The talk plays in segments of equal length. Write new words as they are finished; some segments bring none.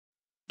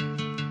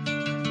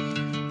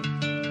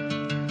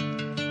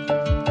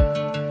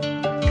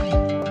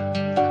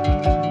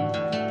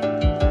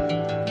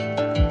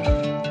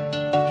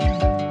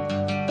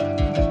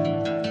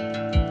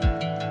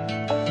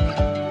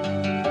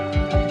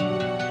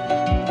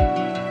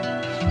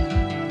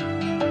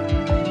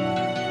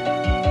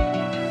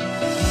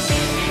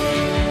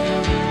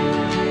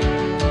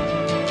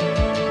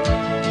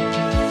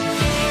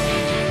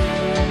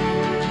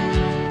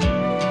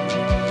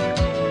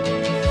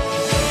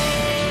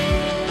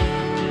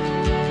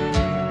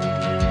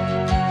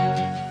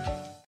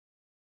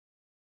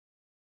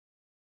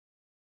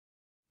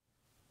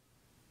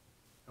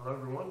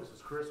this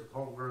is Chris with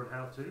Homegrown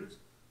How-Tos.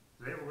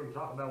 Today we're going to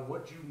talk about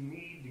what you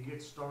need to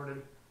get started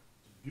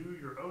to do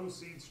your own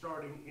seed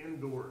starting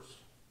indoors.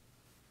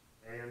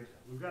 And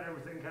we've got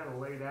everything kind of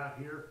laid out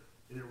here,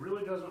 and it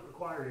really doesn't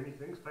require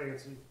anything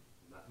fancy,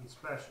 nothing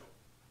special.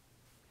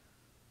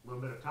 A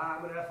little bit of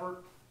time and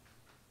effort,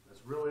 that's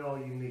really all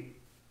you need.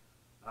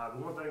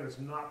 The one thing that's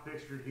not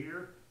pictured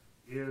here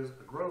is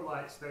a grow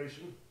light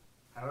station,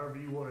 however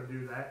you want to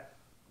do that.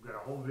 We've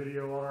got a whole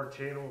video on our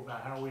channel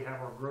about how we have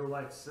our grow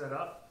lights set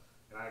up,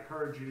 and I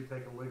encourage you to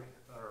take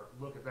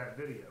a look at that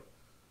video.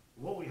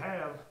 What we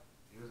have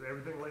is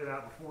everything laid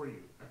out before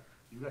you.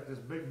 You've got this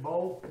big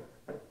bowl.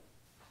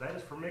 That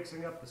is for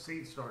mixing up the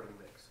seed starting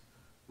mix.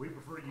 We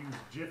prefer to use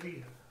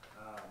Jiffy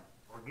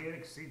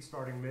organic seed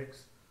starting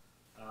mix.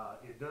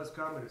 It does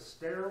come, it is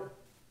sterile,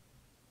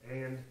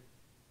 and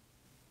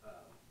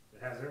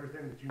it has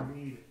everything that you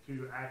need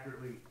to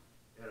accurately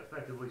and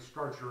effectively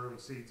start your own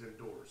seeds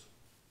indoors.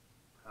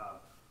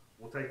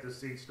 We'll take this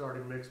seed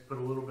starting mix, put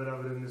a little bit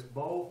of it in this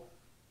bowl,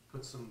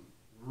 put some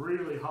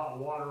really hot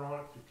water on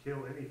it to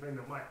kill anything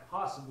that might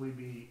possibly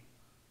be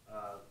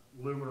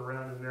looming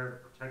around in there to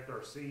protect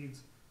our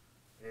seeds.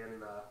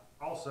 And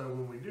also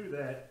when we do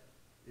that,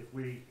 if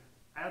we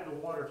add the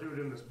water to it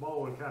in this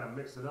bowl and kind of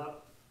mix it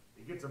up,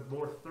 it gets a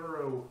more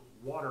thorough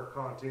water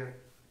content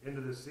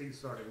into this seed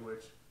starting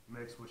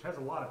mix, which has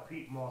a lot of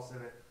peat moss in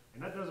it,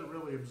 and that doesn't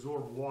really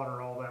absorb water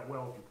all that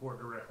well if you pour it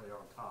directly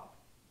on top.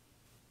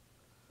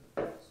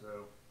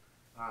 So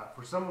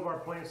for some of our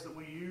plants that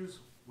we use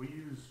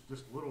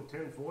just little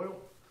tin foil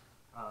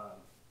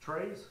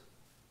trays.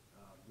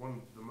 One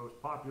of the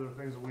most popular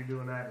things that we do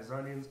in that is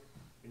onions,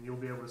 and you'll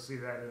be able to see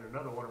that in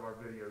another one of our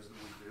videos that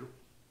we do.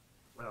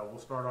 We'll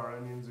start our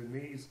onions in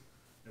these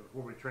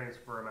before we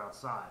transfer them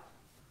outside.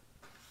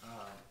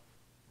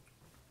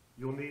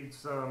 You'll need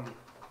some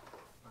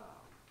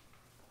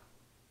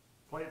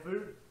plant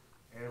food,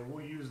 and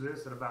we'll use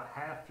this at about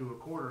half to a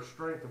quarter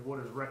strength of what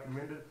is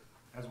recommended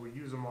as we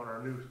use them on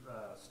our new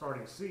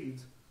starting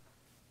seeds.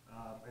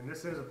 And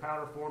this is a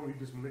powder form. You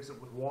just mix it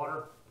with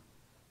water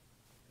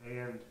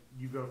and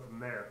you go from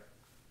there.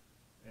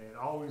 And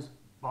always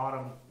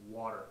bottom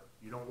water.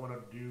 You don't want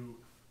to do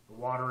the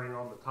watering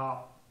on the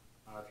top.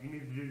 If you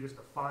need to do just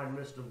a fine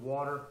mist of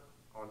water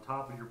on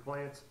top of your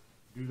plants,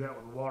 do that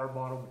with a water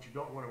bottle, but you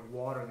don't want to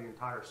water the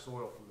entire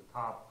soil from the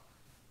top.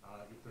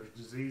 If there's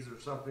disease or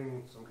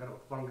something, some kind of a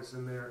fungus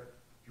in there,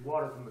 if you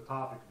water from the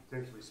top, it can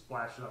potentially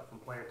splash up from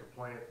plant to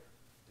plant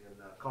and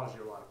cause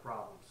you a lot of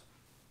problems.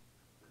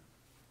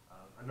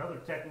 Another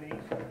technique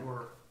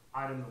or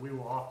item that we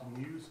will often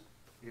use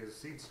is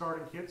seed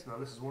starting kits. Now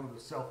this is one of the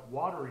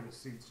self-watering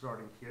seed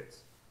starting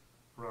kits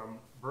from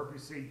Burpee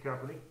Seed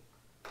Company.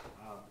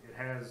 It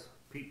has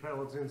peat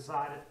pellets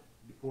inside it.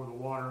 You pour the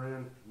water in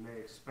and they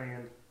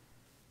expand,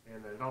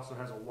 and it also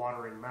has a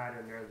watering mat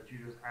in there that you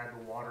just add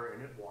the water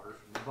and it waters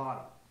from the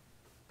bottom.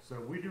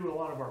 So we do a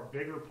lot of our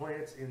bigger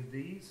plants in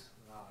these,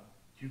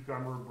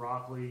 cucumber,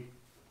 broccoli,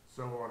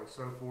 so on and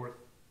so forth.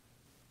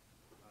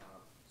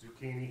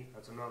 Zucchini,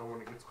 that's another one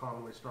that gets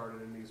commonly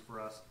started in these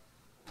for us.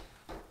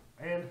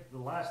 And the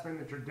last thing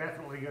that you're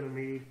definitely going to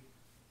need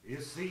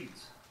is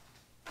seeds.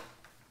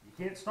 You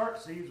can't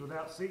start seeds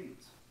without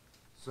seeds.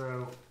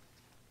 So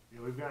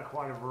we've got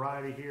quite a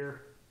variety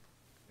here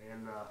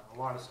and a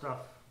lot of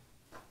stuff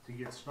to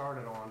get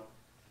started on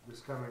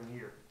this coming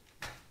year.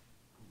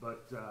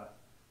 But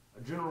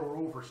a general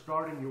rule for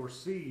starting your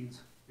seeds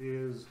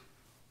is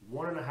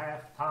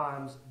 1.5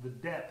 times the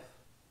depth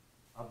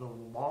of the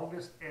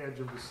longest edge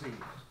of the seed.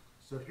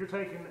 So if you're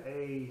taking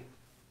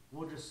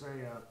we'll just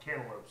say a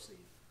cantaloupe seed.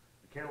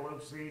 The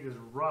cantaloupe seed is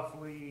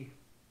roughly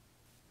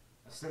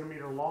 1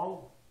 centimeter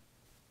long,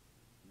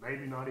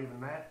 maybe not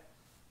even that.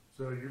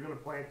 So you're going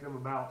to plant them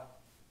about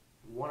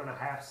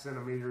 1.5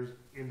 centimeters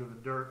into the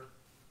dirt,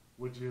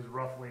 which is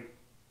roughly,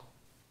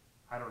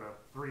 I don't know,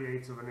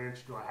 3/8 of an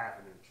inch to 1/2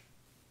 inch.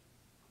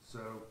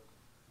 So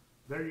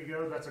there you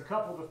go. That's a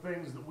couple of the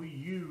things that we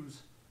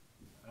use,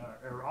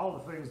 or all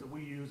the things that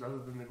we use other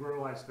than the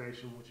grow light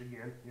station, which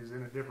again is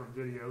in a different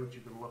video that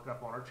you can look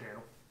up on our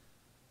channel,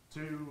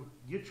 to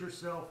get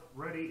yourself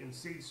ready and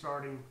seed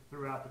starting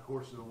throughout the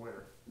course of the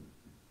winter.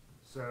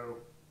 So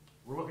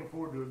we're looking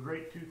forward to a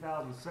great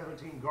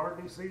 2017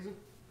 gardening season.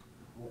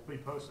 We'll be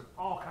posting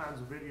all kinds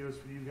of videos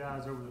for you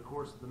guys over the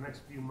course of the next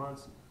few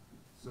months.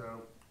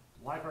 So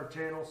like our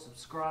channel,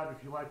 subscribe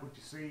if you like what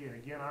you see. And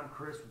again, I'm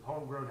Chris with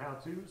Homegrown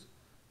How-Tos.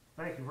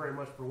 Thank you very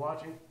much for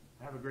watching.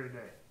 Have a great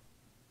day.